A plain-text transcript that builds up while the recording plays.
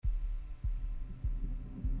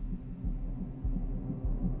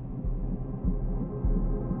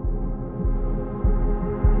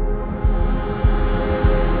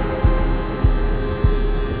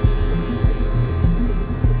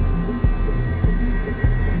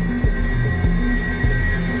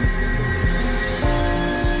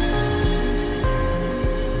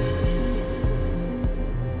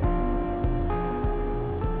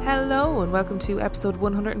Hello and welcome to episode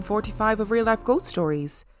 145 of Real Life Ghost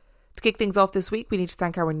Stories. To kick things off this week, we need to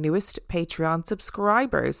thank our newest Patreon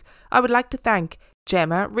subscribers. I would like to thank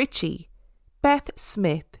Gemma Ritchie, Beth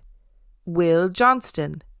Smith, Will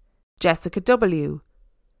Johnston, Jessica W,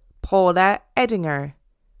 Paula Edinger,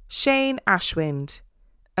 Shane Ashwind,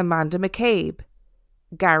 Amanda McCabe,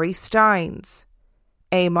 Gary Steins,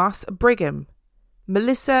 Amos Brigham,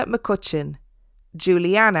 Melissa McCutcheon,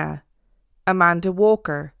 Juliana, Amanda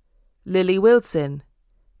Walker, Lily Wilson,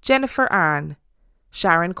 Jennifer Ann,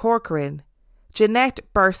 Sharon Corcoran, Jeanette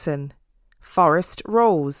Burson, Forrest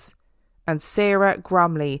Rose, and Sarah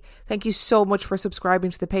Gromley. Thank you so much for subscribing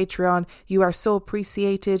to the Patreon. You are so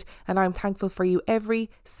appreciated and I'm thankful for you every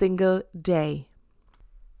single day.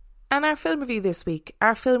 And our film review this week.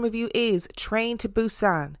 Our film review is Train to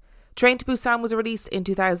Busan. Train to Busan was released in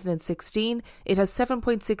 2016. It has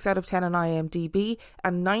 7.6 out of 10 on IMDb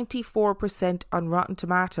and 94% on Rotten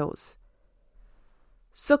Tomatoes.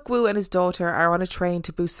 Suk-woo and his daughter are on a train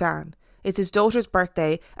to Busan. It's his daughter's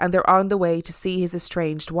birthday and they're on the way to see his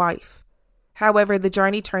estranged wife. However, the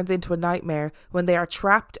journey turns into a nightmare when they are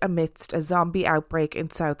trapped amidst a zombie outbreak in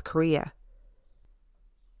South Korea.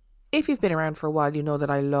 If you've been around for a while, you know that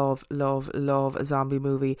I love a zombie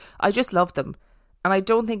movie. I just love them. And I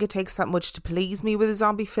don't think it takes that much to please me with a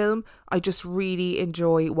zombie film. I just really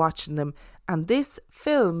enjoy watching them. And this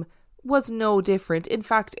film was no different. In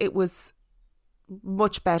fact, it was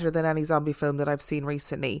much better than any zombie film that I've seen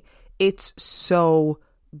recently. It's so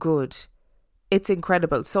good. It's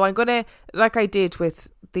incredible. So I'm going to, like I did with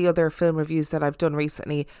the other film reviews that I've done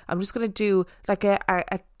recently, I'm just going to do like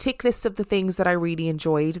a tick list of the things that I really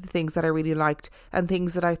enjoyed, the things that I really liked, and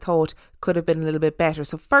things that I thought could have been a little bit better.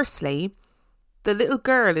 So firstly, the little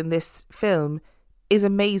girl in this film is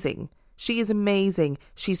amazing. She is amazing.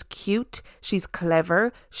 She's cute. She's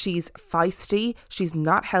clever. She's feisty. She's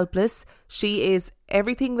not helpless. She is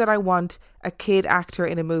everything that I want a kid actor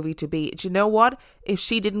in a movie to be. Do you know what? If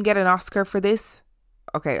she didn't get an Oscar for this,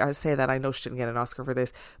 okay, I say that, I know she didn't get an Oscar for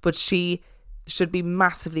this, but she should be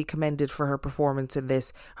massively commended for her performance in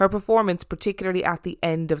this. Her performance, particularly at the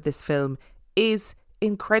end of this film, is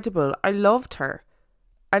incredible. I loved her.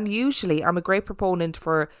 And usually I'm a great proponent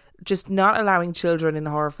for just not allowing children in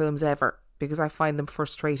horror films ever, because I find them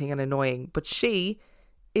frustrating and annoying. But she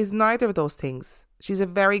is neither of those things. She's a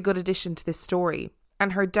very good addition to this story.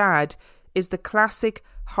 And her dad is the classic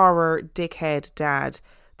horror dickhead dad.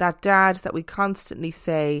 That dad that we constantly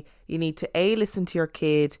say, you need to A, listen to your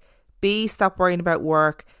kid, B, stop worrying about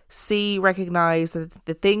work, C, recognise that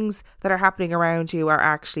the things that are happening around you are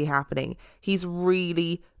actually happening. He's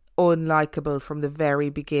really unlikable from the very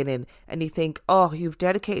beginning, and you think, oh, you've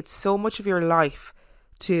dedicated so much of your life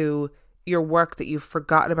to your work that you've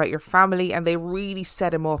forgotten about your family. And they really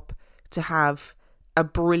set him up to have a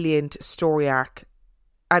brilliant story arc,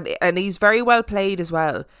 and he's very well played as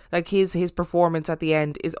well. Like his performance at the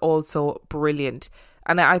end is also brilliant.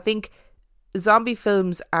 And I think zombie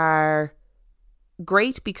films are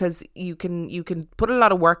great because you can put a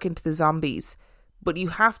lot of work into the zombies, but you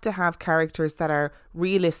have to have characters that are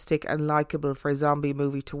realistic and likeable for a zombie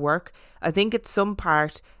movie to work. I think at some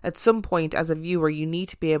point as a viewer, you need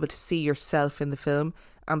to be able to see yourself in the film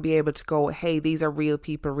and be able to go, hey, these are real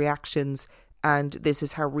people reactions and this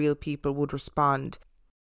is how real people would respond.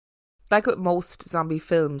 Like with most zombie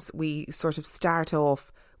films, we sort of start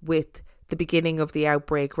off with the beginning of the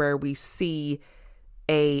outbreak where we see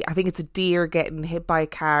I think it's a deer getting hit by a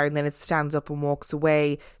car and then it stands up and walks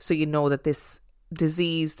away. So you know that this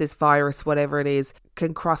disease, this virus, whatever it is,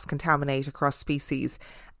 can cross-contaminate across species.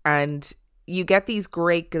 And you get these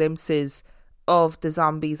great glimpses of the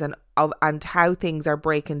zombies and how things are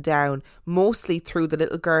breaking down, mostly through the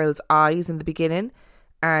little girl's eyes in the beginning.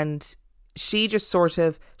 And she just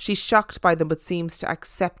she's shocked by them but seems to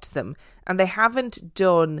accept them. And they haven't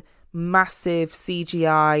done massive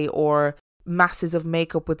CGI or masses of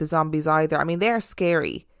makeup with the zombies either. I mean, they are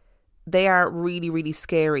scary. They are really, really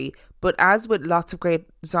scary. But as with lots of great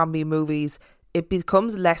zombie movies, it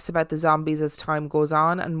becomes less about the zombies as time goes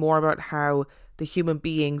on and more about how the human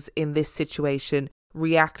beings in this situation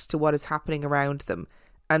react to what is happening around them.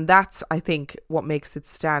 And that's, I think, what makes it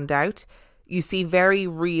stand out. You see very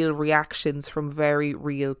real reactions from very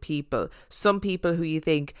real people. Some people who you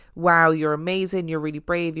think, wow, you're amazing, you're really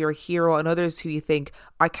brave, you're a hero. And others who you think,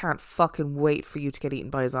 I can't fucking wait for you to get eaten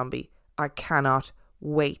by a zombie. I cannot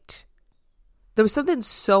wait. There was something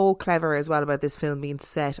so clever as well about this film being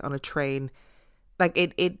set on a train. Like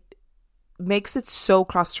it makes it so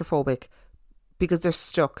claustrophobic because they're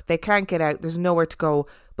stuck. They can't get out. There's nowhere to go.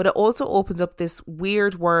 But it also opens up this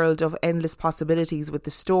weird world of endless possibilities with the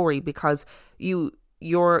story because you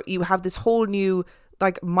you have this whole new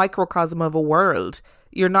like microcosm of a world.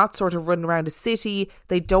 You're not sort of running around a city.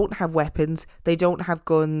 They don't have weapons. They don't have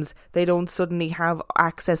guns. They don't suddenly have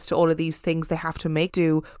access to all of these things. They have to make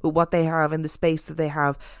do with what they have in the space that they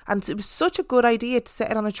have. And it was such a good idea to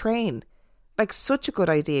set it on a train. Like, such a good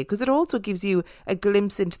idea, because it also gives you a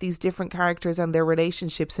glimpse into these different characters and their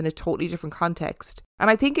relationships in a totally different context. And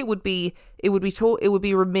I think it would be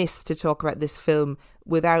remiss to talk about this film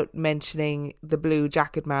without mentioning the Blue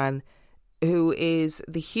Jacket Man, who is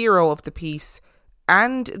the hero of the piece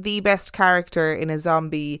and the best character in a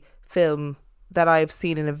zombie film that I've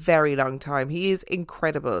seen in a very long time. He is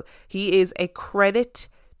incredible. He is a credit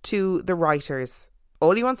to the writers.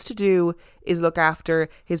 All he wants to do is look after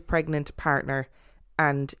his pregnant partner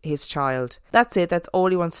and his child. That's it. That's all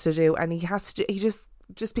he wants to do. And he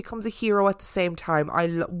just becomes a hero at the same time.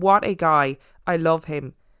 What a guy. I love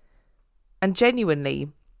him. And genuinely,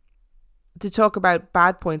 to talk about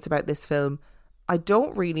bad points about this film, I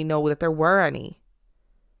don't really know that there were any.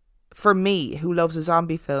 For me, who loves a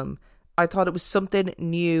zombie film, I thought it was something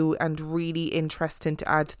new and really interesting to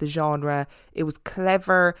add to the genre. It was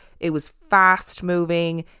clever, it was fast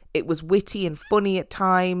moving, it was witty and funny at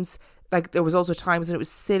times. Like, there was also times when it was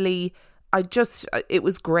silly. It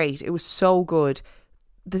was great. It was so good.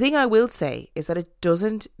 The thing I will say is that it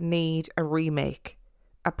doesn't need a remake.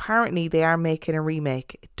 Apparently they are making a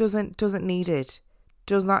remake. It doesn't need it.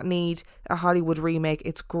 Does not need a Hollywood remake.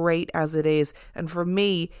 It's great as it is. And for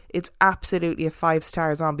me, it's absolutely a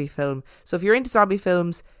 5-star zombie film. So if you're into zombie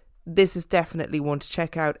films, this is definitely one to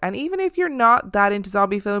check out. And even if you're not that into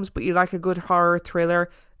zombie films, but you like a good horror thriller,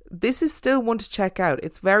 this is still one to check out.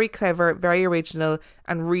 It's very clever, very original,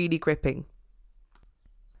 and really gripping.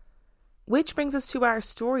 Which brings us to our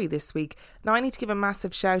story this week. Now, I need to give a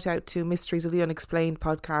massive shout out to Mysteries of the Unexplained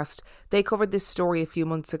podcast. They covered this story a few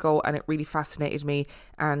months ago and it really fascinated me.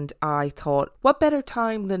 And I thought, what better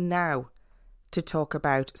time than now to talk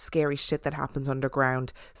about scary shit that happens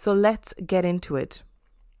underground? So let's get into it.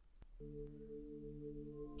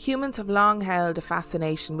 Humans have long held a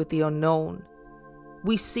fascination with the unknown.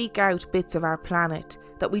 We seek out bits of our planet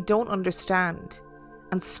that we don't understand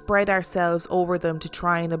and spread ourselves over them to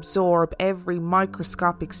try and absorb every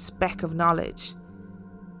microscopic speck of knowledge.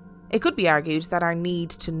 It could be argued that our need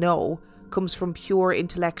to know comes from pure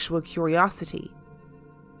intellectual curiosity.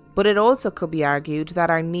 But it also could be argued that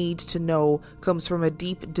our need to know comes from a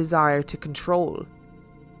deep desire to control.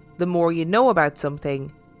 The more you know about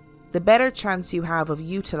something, the better chance you have of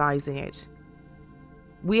utilising it.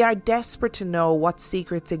 We are desperate to know what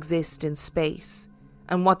secrets exist in space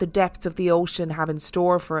and what the depths of the ocean have in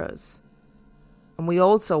store for us. And we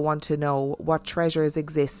also want to know what treasures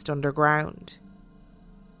exist underground.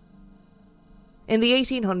 In the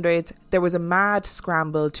 1800s, there was a mad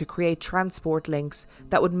scramble to create transport links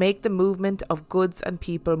that would make the movement of goods and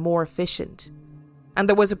people more efficient. And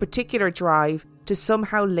there was a particular drive to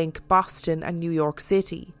somehow link Boston and New York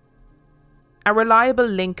City. A reliable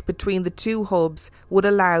link between the two hubs would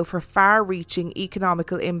allow for far-reaching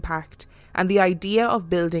economical impact, and the idea of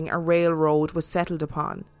building a railroad was settled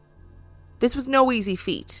upon. This was no easy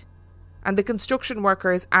feat, and the construction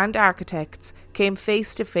workers and architects came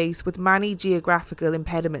face to face with many geographical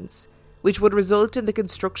impediments, which would result in the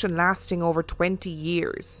construction lasting over 20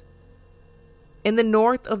 years. In the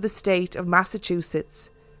north of the state of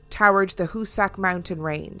Massachusetts towered the Hoosac Mountain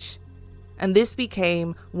Range, and this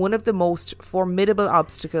became one of the most formidable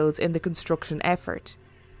obstacles in the construction effort.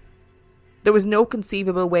 There was no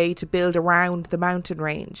conceivable way to build around the mountain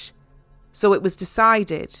range, so it was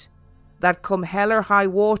decided that come hell or high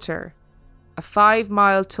water, a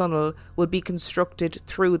 5-mile tunnel would be constructed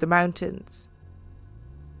through the mountains.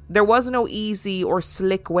 There was no easy or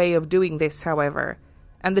slick way of doing this, however,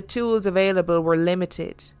 and the tools available were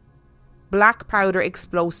limited. Black powder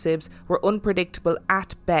explosives were unpredictable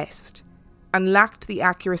at best, and lacked the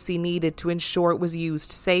accuracy needed to ensure it was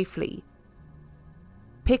used safely.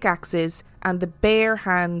 Pickaxes and the bare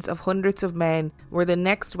hands of hundreds of men were the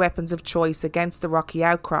next weapons of choice against the rocky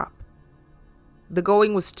outcrop. The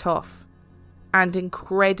going was tough and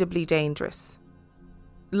incredibly dangerous.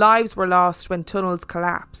 Lives were lost when tunnels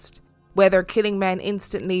collapsed, whether killing men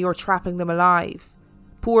instantly or trapping them alive.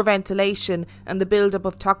 Poor ventilation and the build-up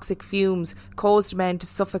of toxic fumes caused men to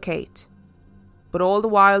suffocate. But all the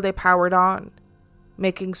while they powered on,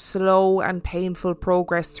 making slow and painful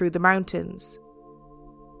progress through the mountains.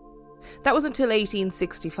 That was until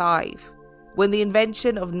 1865, when the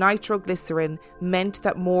invention of nitroglycerin meant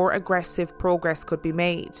that more aggressive progress could be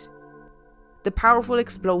made. The powerful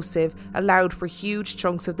explosive allowed for huge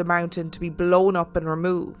chunks of the mountain to be blown up and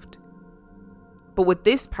removed. But with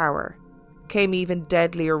this power came even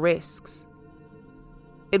deadlier risks.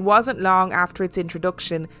 It wasn't long after its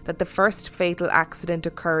introduction that the first fatal accident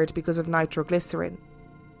occurred because of nitroglycerin.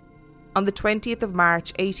 On the 20th of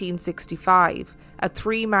March 1865, a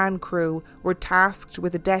 3-man crew were tasked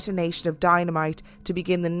with the detonation of dynamite to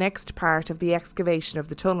begin the next part of the excavation of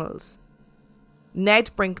the tunnels.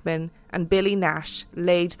 Ned Brinkman and Billy Nash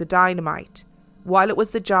laid the dynamite, while it was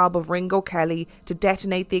the job of Ringo Kelly to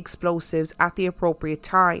detonate the explosives at the appropriate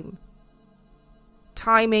time.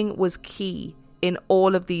 Timing was key in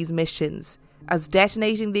all of these missions, as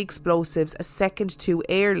detonating the explosives a second too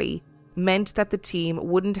early meant that the team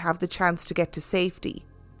wouldn't have the chance to get to safety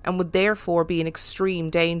and would therefore be in extreme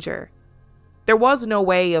danger. There was no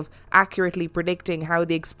way of accurately predicting how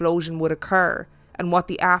the explosion would occur and what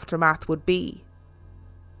the aftermath would be.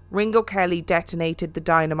 Ringo Kelly detonated the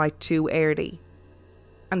dynamite too early,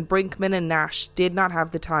 and Brinkman and Nash did not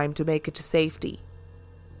have the time to make it to safety.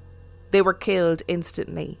 They were killed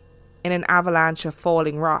instantly in an avalanche of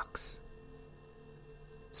falling rocks.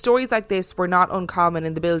 Stories like this were not uncommon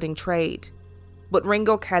in the building trade, but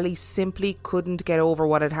Ringo Kelly simply couldn't get over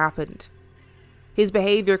what had happened. His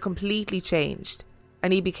behaviour completely changed,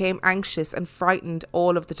 and he became anxious and frightened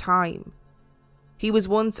all of the time. He was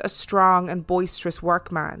once a strong and boisterous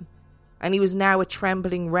workman, and he was now a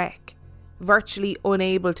trembling wreck, virtually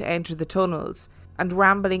unable to enter the tunnels and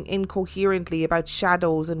rambling incoherently about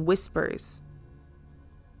shadows and whispers.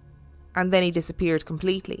 And then he disappeared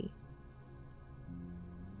completely.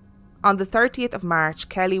 On the 30th of March,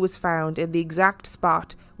 Kelly was found in the exact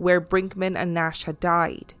spot where Brinkman and Nash had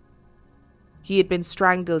died. He had been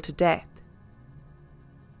strangled to death.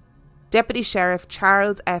 Deputy Sheriff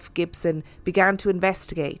Charles F. Gibson began to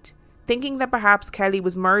investigate, thinking that perhaps Kelly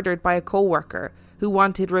was murdered by a co-worker who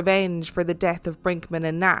wanted revenge for the death of Brinkman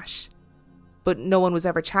and Nash. But no one was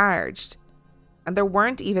ever charged, and there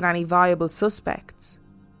weren't even any viable suspects.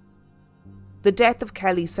 The death of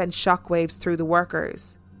Kelly sent shockwaves through the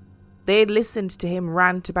workers. They had listened to him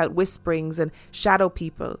rant about whisperings and shadow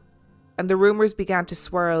people, and the rumours began to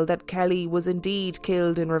swirl that Kelly was indeed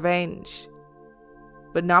killed in revenge,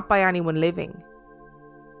 but not by anyone living.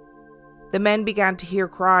 The men began to hear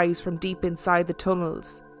cries from deep inside the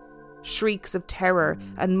tunnels, shrieks of terror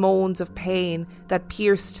and moans of pain that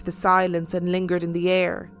pierced the silence and lingered in the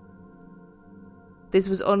air. This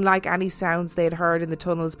was unlike any sounds they had heard in the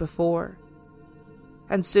tunnels before.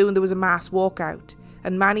 And soon there was a mass walkout,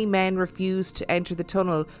 and many men refused to enter the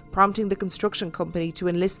tunnel, prompting the construction company to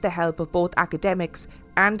enlist the help of both academics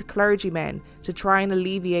and clergymen to try and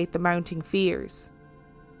alleviate the mounting fears.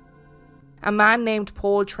 A man named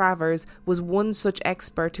Paul Travers was one such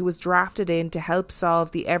expert who was drafted in to help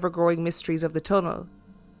solve the ever-growing mysteries of the tunnel.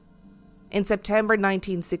 In September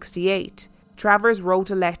 1968, Travers wrote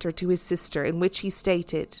a letter to his sister in which he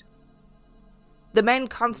stated, "The men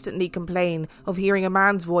constantly complain of hearing a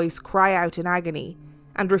man's voice cry out in agony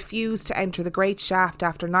and refuse to enter the great shaft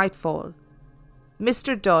after nightfall.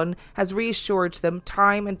 Mr. Dunn has reassured them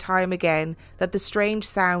time and time again that the strange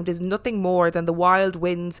sound is nothing more than the wild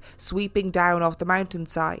winds sweeping down off the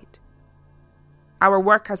mountainside. Our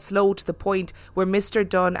work has slowed to the point where Mr.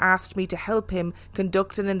 Dunn asked me to help him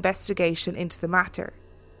conduct an investigation into the matter."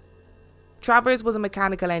 Travers was a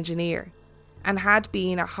mechanical engineer and had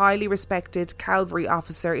been a highly respected cavalry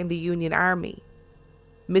officer in the Union Army.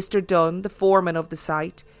 Mr. Dunn, the foreman of the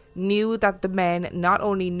site, knew that the men not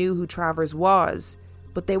only knew who Travers was,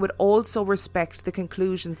 but they would also respect the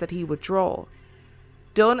conclusions that he would draw.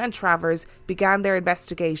 Dunn and Travers began their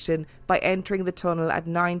investigation by entering the tunnel at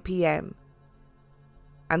 9 p.m.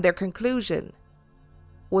 And their conclusion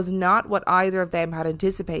was not what either of them had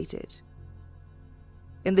anticipated.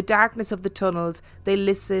 In the darkness of the tunnels, they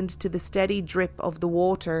listened to the steady drip of the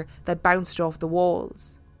water that bounced off the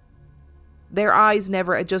walls. Their eyes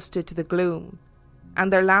never adjusted to the gloom,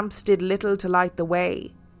 and their lamps did little to light the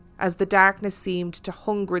way, as the darkness seemed to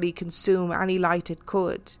hungrily consume any light it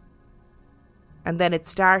could. And then it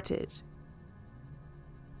started.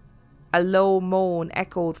 A low moan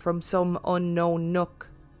echoed from some unknown nook.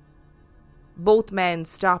 Both men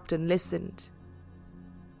stopped and listened.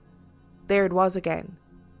 There it was again.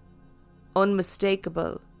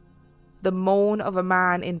 Unmistakable. The moan of a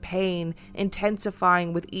man in pain,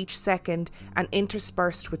 intensifying with each second and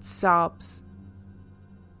interspersed with sobs.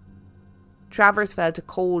 Travers felt a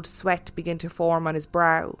cold sweat begin to form on his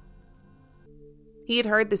brow. He had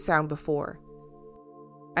heard this sound before,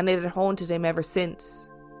 and it had haunted him ever since.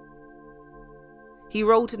 He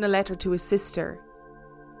wrote in a letter to his sister,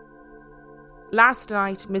 "Last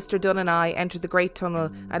night, Mr. Dunn and I entered the Great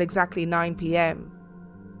Tunnel at exactly 9 p.m.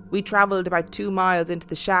 We travelled about 2 miles into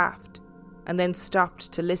the shaft, and then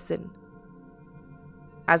stopped to listen.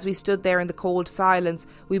 As we stood there in the cold silence,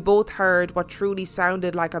 we both heard what truly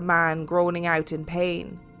sounded like a man groaning out in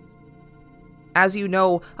pain. As you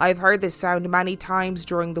know, I have heard this sound many times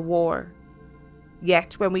during the war.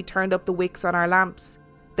 Yet, when we turned up the wicks on our lamps,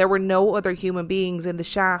 there were no other human beings in the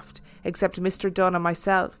shaft except Mr. Dunn and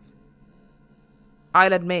myself.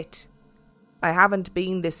 I'll admit, I haven't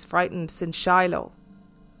been this frightened since Shiloh.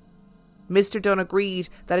 Mr. Dunn agreed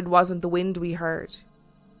that it wasn't the wind we heard.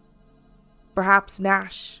 Perhaps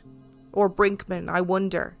Nash, or Brinkman, I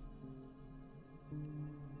wonder.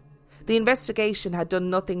 The investigation had done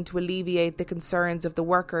nothing to alleviate the concerns of the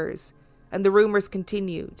workers, and the rumours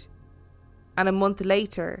continued. And a month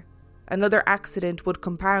later, another accident would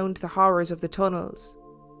compound the horrors of the tunnels.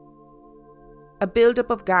 A build-up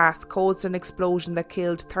of gas caused an explosion that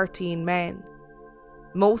killed 13 men.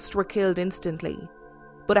 Most were killed instantly,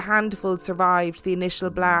 but a handful survived the initial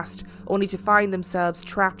blast, only to find themselves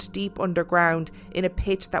trapped deep underground in a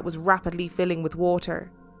pit that was rapidly filling with water.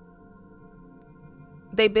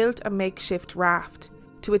 They built a makeshift raft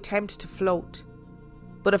to attempt to float,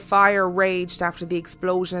 but a fire raged after the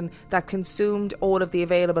explosion that consumed all of the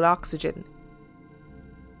available oxygen,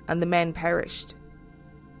 and the men perished.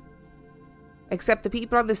 Except the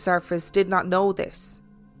people on the surface did not know this,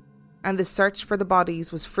 and the search for the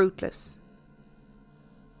bodies was fruitless.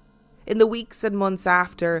 In the weeks and months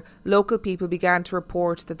after, local people began to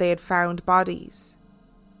report that they had found bodies.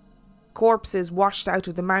 Corpses washed out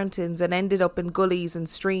of the mountains and ended up in gullies and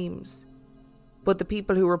streams, but the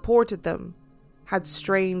people who reported them had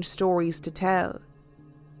strange stories to tell.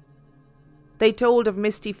 They told of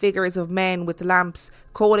misty figures of men with lamps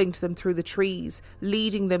calling to them through the trees,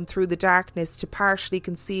 leading them through the darkness to partially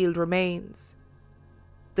concealed remains.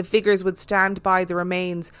 The figures would stand by the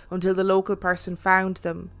remains until the local person found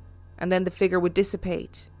them, and then the figure would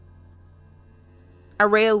dissipate. A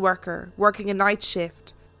rail worker working a night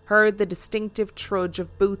shift heard the distinctive trudge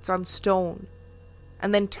of boots on stone,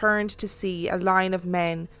 and then turned to see a line of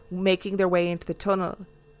men making their way into the tunnel.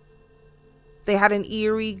 They had an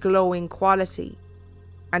eerie, glowing quality,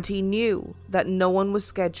 and he knew that no one was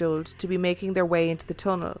scheduled to be making their way into the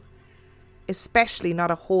tunnel, especially not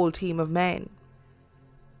a whole team of men.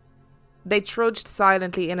 They trudged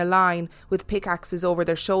silently in a line with pickaxes over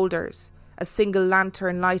their shoulders, a single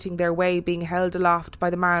lantern lighting their way being held aloft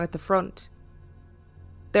by the man at the front.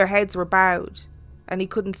 Their heads were bowed, and he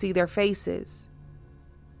couldn't see their faces.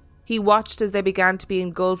 He watched as they began to be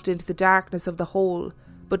engulfed into the darkness of the hole,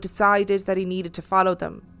 but decided that he needed to follow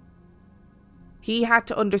them. He had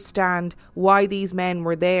to understand why these men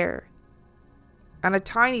were there, and a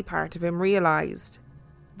tiny part of him realised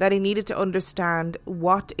that he needed to understand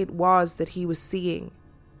what it was that he was seeing.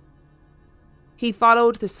 He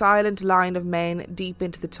followed the silent line of men deep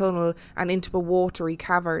into the tunnel and into a watery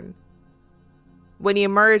cavern. When he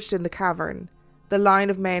emerged in the cavern, the line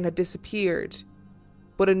of men had disappeared,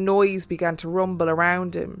 but a noise began to rumble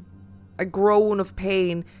around him. A groan of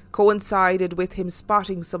pain coincided with him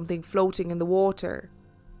spotting something floating in the water.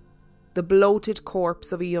 The bloated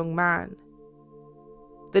corpse of a young man.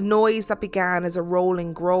 The noise that began as a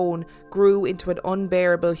rolling groan grew into an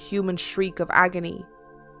unbearable human shriek of agony.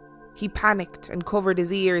 He panicked and covered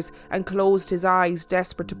his ears and closed his eyes,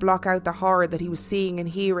 desperate to block out the horror that he was seeing and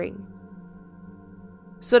hearing.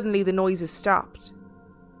 Suddenly the noises stopped,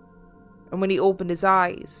 and when he opened his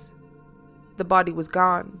eyes, the body was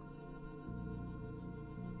gone.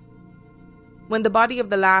 When the body of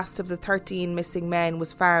the last of the 13 missing men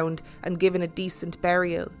was found and given a decent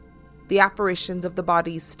burial, the apparitions of the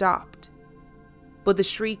bodies stopped, but the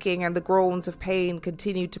shrieking and the groans of pain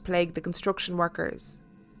continued to plague the construction workers.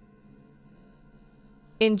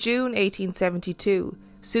 In June 1872,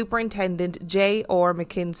 Superintendent J. R.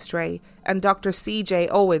 McKinstry and Dr. C. J.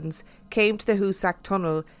 Owens came to the Hoosac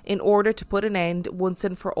Tunnel in order to put an end once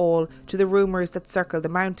and for all to the rumours that circled the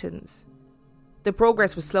mountains. The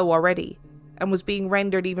progress was slow already, and was being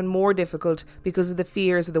rendered even more difficult because of the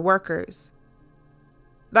fears of the workers.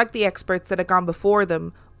 Like the experts that had gone before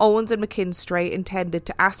them, Owens and McKinstry intended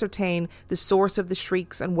to ascertain the source of the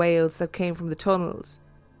shrieks and wails that came from the tunnels.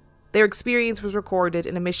 Their experience was recorded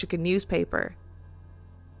in a Michigan newspaper.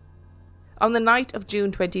 On the night of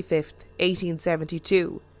June 25th,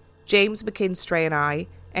 1872, James McKinstry and I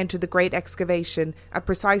entered the great excavation at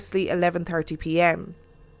precisely 11:30 p.m.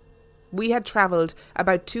 We had travelled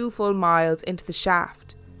about 2 full miles into the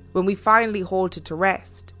shaft when we finally halted to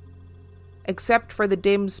rest. Except for the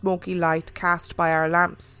dim smoky light cast by our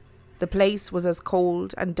lamps, the place was as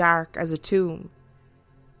cold and dark as a tomb.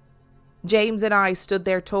 James and I stood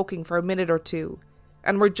there talking for a minute or two,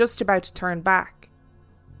 and were just about to turn back,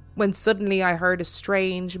 when suddenly I heard a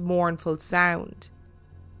strange, mournful sound.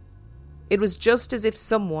 It was just as if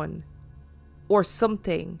someone, or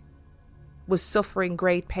something, was suffering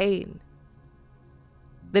great pain.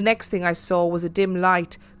 The next thing I saw was a dim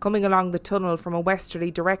light coming along the tunnel from a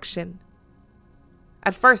westerly direction.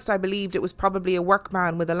 At first I believed it was probably a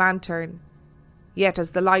workman with a lantern, yet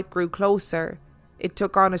as the light grew closer, it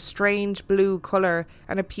took on a strange blue colour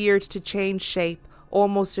and appeared to change shape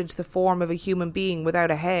almost into the form of a human being without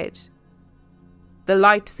a head. The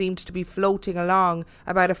light seemed to be floating along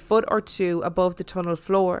about a foot or two above the tunnel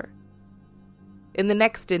floor. In the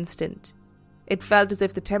next instant, it felt as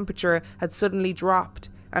if the temperature had suddenly dropped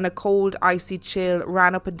and a cold, icy chill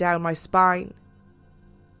ran up and down my spine.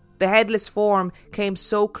 The headless form came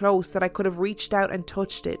so close that I could have reached out and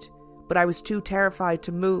touched it, but I was too terrified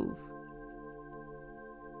to move.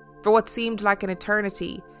 For what seemed like an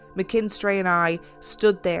eternity, McKinstry and I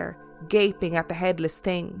stood there, gaping at the headless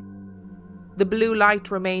thing. The blue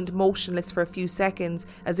light remained motionless for a few seconds,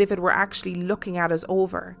 as if it were actually looking at us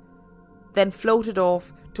over, then floated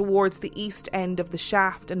off towards the east end of the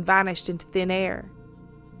shaft and vanished into thin air.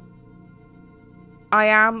 I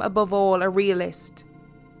am, above all, a realist.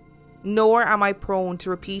 Nor am I prone to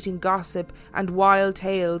repeating gossip and wild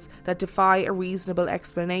tales that defy a reasonable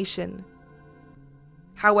explanation.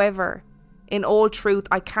 However, in all truth,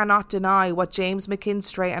 I cannot deny what James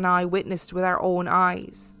McKinstry and I witnessed with our own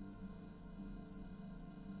eyes.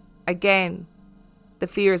 Again, the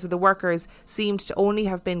fears of the workers seemed to only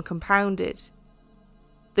have been compounded.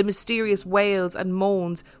 The mysterious wails and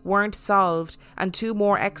moans weren't solved, and 2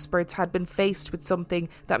 more experts had been faced with something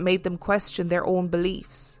that made them question their own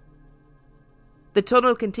beliefs. The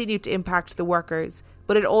tunnel continued to impact the workers,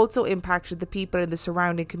 but it also impacted the people in the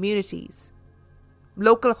surrounding communities.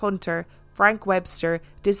 Local hunter Frank Webster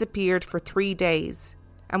disappeared for 3 days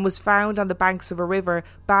and was found on the banks of a river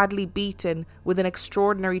badly beaten with an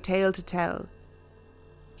extraordinary tale to tell.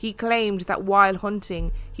 He claimed that while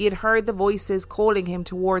hunting, he had heard the voices calling him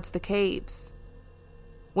towards the caves.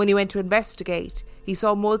 When he went to investigate, he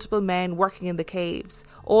saw multiple men working in the caves.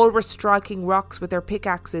 All were striking rocks with their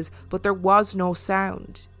pickaxes, but there was no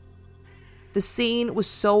sound. The scene was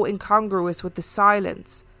so incongruous with the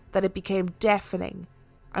silence that it became deafening,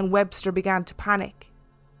 and Webster began to panic.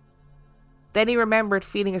 Then he remembered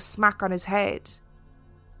feeling a smack on his head.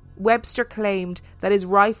 Webster claimed that his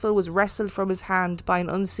rifle was wrestled from his hand by an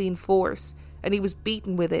unseen force, and he was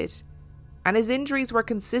beaten with it, and his injuries were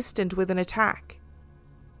consistent with an attack.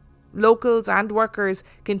 Locals and workers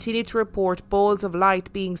continued to report balls of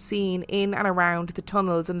light being seen in and around the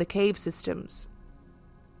tunnels and the cave systems.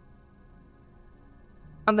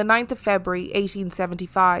 On the 9th of February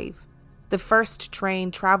 1875, the first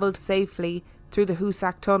train travelled safely through the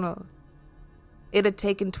Hoosac Tunnel. It had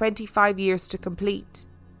taken 25 years to complete,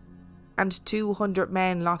 and 200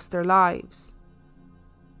 men lost their lives.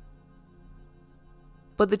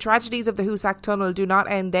 But the tragedies of the Hoosac Tunnel do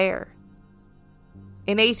not end there.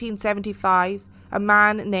 In 1875, a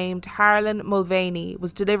man named Harlan Mulvaney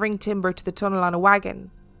was delivering timber to the tunnel on a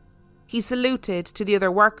wagon. He saluted to the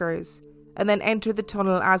other workers and then entered the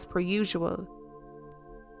tunnel as per usual.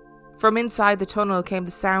 From inside the tunnel came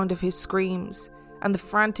the sound of his screams and the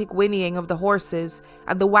frantic whinnying of the horses,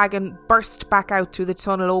 and the wagon burst back out through the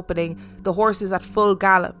tunnel opening, the horses at full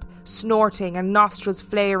gallop, snorting and nostrils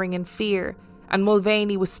flaring in fear, and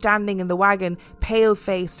Mulvaney was standing in the wagon,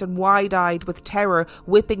 pale-faced and wide-eyed with terror,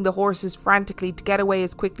 whipping the horses frantically to get away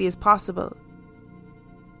as quickly as possible.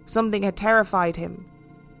 Something had terrified him.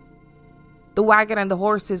 The wagon and the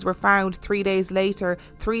horses were found 3 days later,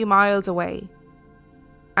 3 miles away,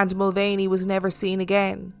 and Mulvaney was never seen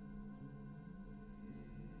again.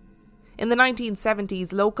 In the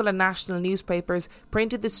 1970s, local and national newspapers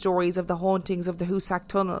printed the stories of the hauntings of the Hoosac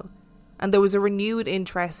Tunnel, and there was a renewed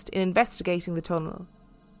interest in investigating the tunnel.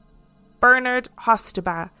 Bernard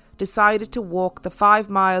Hostaba decided to walk the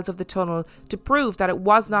 5 miles of the tunnel to prove that it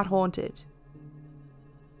was not haunted.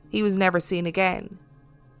 He was never seen again.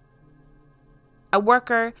 A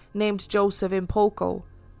worker named Joseph Impoko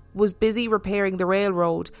was busy repairing the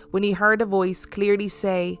railroad when he heard a voice clearly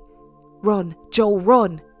say, "Run, Joe,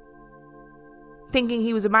 run!" Thinking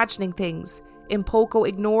he was imagining things, Impoko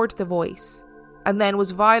ignored the voice and then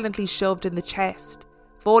was violently shoved in the chest,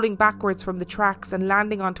 falling backwards from the tracks and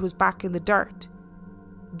landing onto his back in the dirt,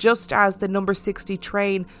 just as the number 60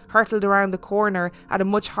 train hurtled around the corner at a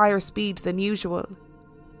much higher speed than usual.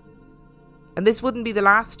 And this wouldn't be the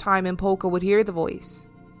last time Impoko would hear the voice.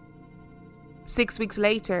 6 weeks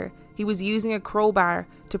later, he was using a crowbar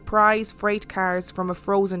to prise freight cars from a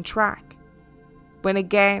frozen track, when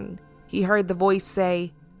again he heard the voice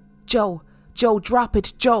say, "Joe, Joe, drop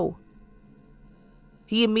it, Joe."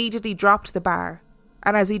 He immediately dropped the bar,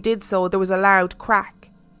 And as he did so, there was a loud crack,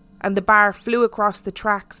 and the bar flew across the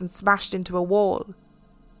tracks and smashed into a wall.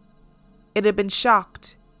 It had been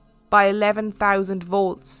shocked by 11,000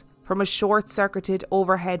 volts from a short-circuited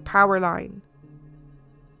overhead power line.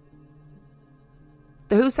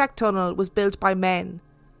 The Hoosac Tunnel was built by men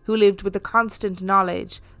who lived with the constant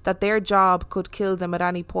knowledge that their job could kill them at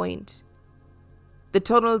any point. The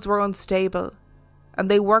tunnels were unstable, and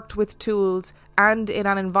they worked with tools and in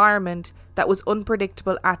an environment that was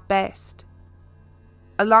unpredictable at best.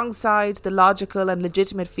 Alongside the logical and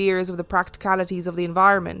legitimate fears of the practicalities of the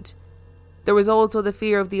environment, there was also the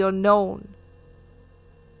fear of the unknown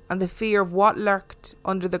and the fear of what lurked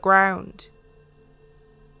under the ground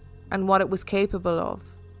and what it was capable of.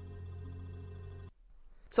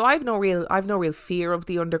 So I've no real fear of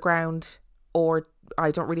the underground, or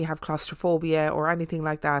I don't really have claustrophobia or anything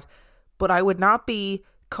like that, but I would not be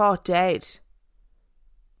caught dead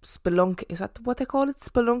is that what they call it?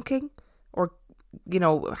 Spelunking? Or,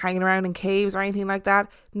 hanging around in caves or anything like that.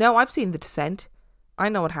 No, I've seen The Descent. I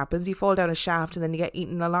know what happens. You fall down a shaft and then you get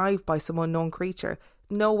eaten alive by some unknown creature.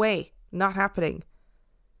 No way. Not happening.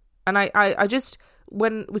 And I just,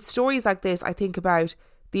 with stories like this, I think about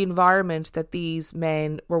the environment that these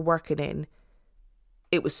men were working in.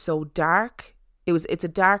 It was so dark. It's a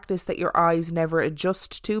darkness that your eyes never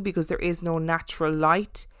adjust to because there is no natural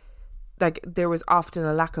light. Like, there was often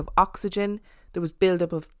a lack of oxygen. There was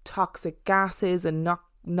buildup of toxic gases and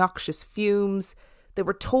noxious fumes. They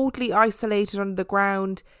were totally isolated under the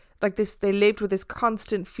ground. Like this, they lived with this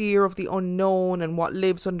constant fear of the unknown and what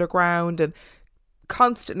lives underground, and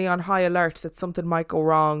constantly on high alert that something might go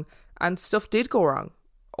wrong. And stuff did go wrong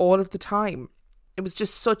all of the time. It was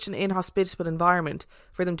just such an inhospitable environment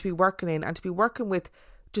for them to be working in, and to be working with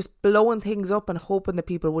just blowing things up and hoping that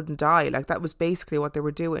people wouldn't die. Like, that was basically what they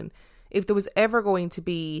were doing. If there was ever going to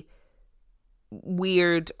be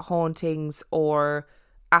weird hauntings or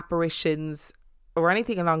apparitions or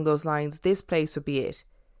anything along those lines, this place would be it.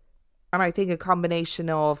 And I think a combination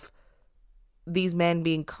of these men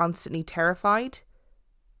being constantly terrified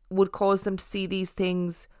would cause them to see these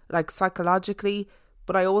things, like, psychologically.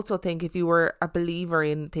 But I also think if you were a believer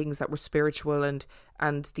in things that were spiritual and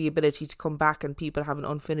the ability to come back and people have an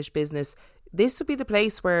unfinished business, this would be the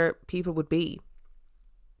place where people would be.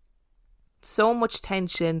 So much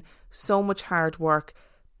tension, so much hard work,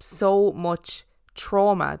 so much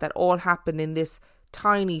trauma that all happened in this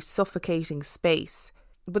tiny, suffocating space.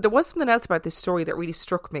 But there was something else about this story that really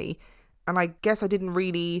struck me, and I guess I didn't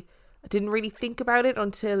really think about it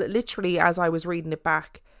until literally as I was reading it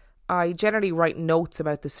back. I generally write notes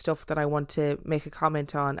about the stuff that I want to make a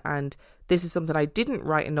comment on, and this is something I didn't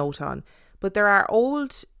write a note on. But there are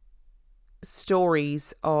old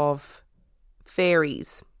stories of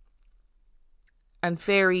fairies, and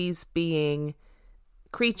fairies being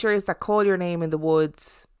creatures that call your name in the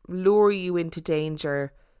woods, lure you into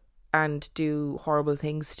danger, and do horrible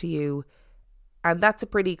things to you. And that's a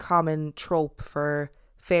pretty common trope for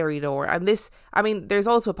fairy lore. And this, I mean, there's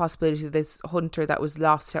also a possibility that this hunter that was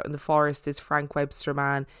lost out in the forest, this Frank Webster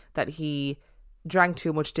man, that he drank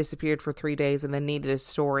too much, disappeared for 3 days, and then needed a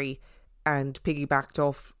story and piggybacked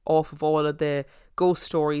off of all of the ghost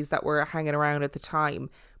stories that were hanging around at the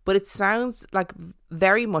time. But it sounds like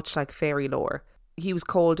very much like fairy lore. He was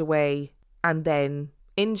called away and then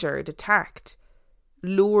injured, attacked,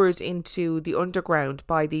 lured into the underground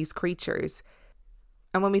by these creatures.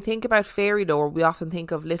 And when we think about fairy lore, we often think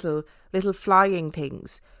of little flying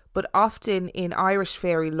things. But often in Irish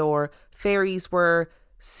fairy lore, fairies were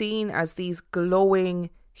seen as these glowing,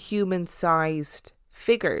 human-sized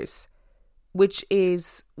figures, which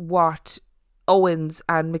is what Owens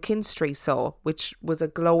and McKinstry saw, which was a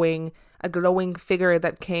glowing figure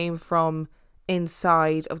that came from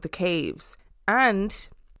inside of the caves. And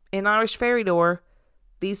in Irish fairy lore,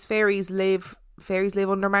 these fairies live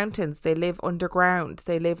under mountains. They live underground.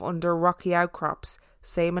 They live under rocky outcrops.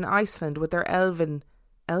 Same in Iceland with their Elven.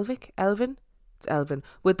 It's Elven.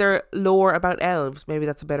 With their lore about elves. Maybe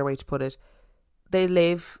that's a better way to put it. They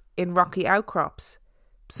live in rocky outcrops.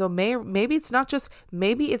 So maybe it's not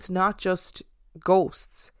just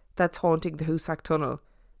ghosts that's haunting the Hoosac Tunnel.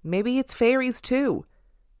 Maybe it's fairies too.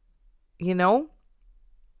 You know?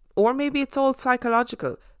 Or maybe it's all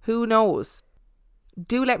psychological. Who knows?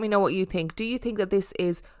 Do let me know what you think. Do you think that this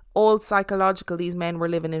is all psychological? These men were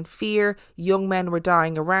living in fear. Young men were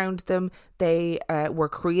dying around them. They were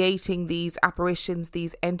creating these apparitions,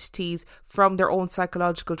 these entities from their own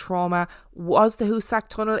psychological trauma. Is the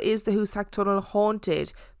Hoosac Tunnel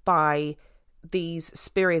haunted by these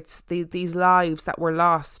spirits, these lives that were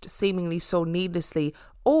lost seemingly so needlessly?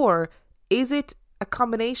 Or is it a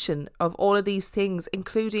combination of all of these things,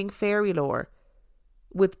 including fairy lore,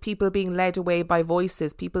 with people being led away by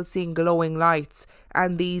voices, people seeing glowing lights,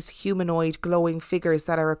 and these humanoid glowing figures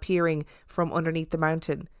that are appearing from underneath the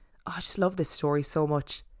mountain. Oh, I just love this story so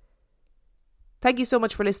much. Thank you so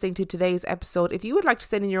much for listening to today's episode. If you would like to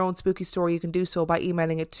send in your own spooky story, you can do so by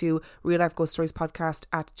emailing it to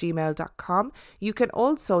reallifeghoststoriespodcast@gmail.com. You can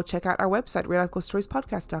also check out our website,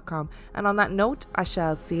 reallifeghoststoriespodcast.com. And on that note, I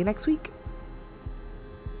shall see you next week.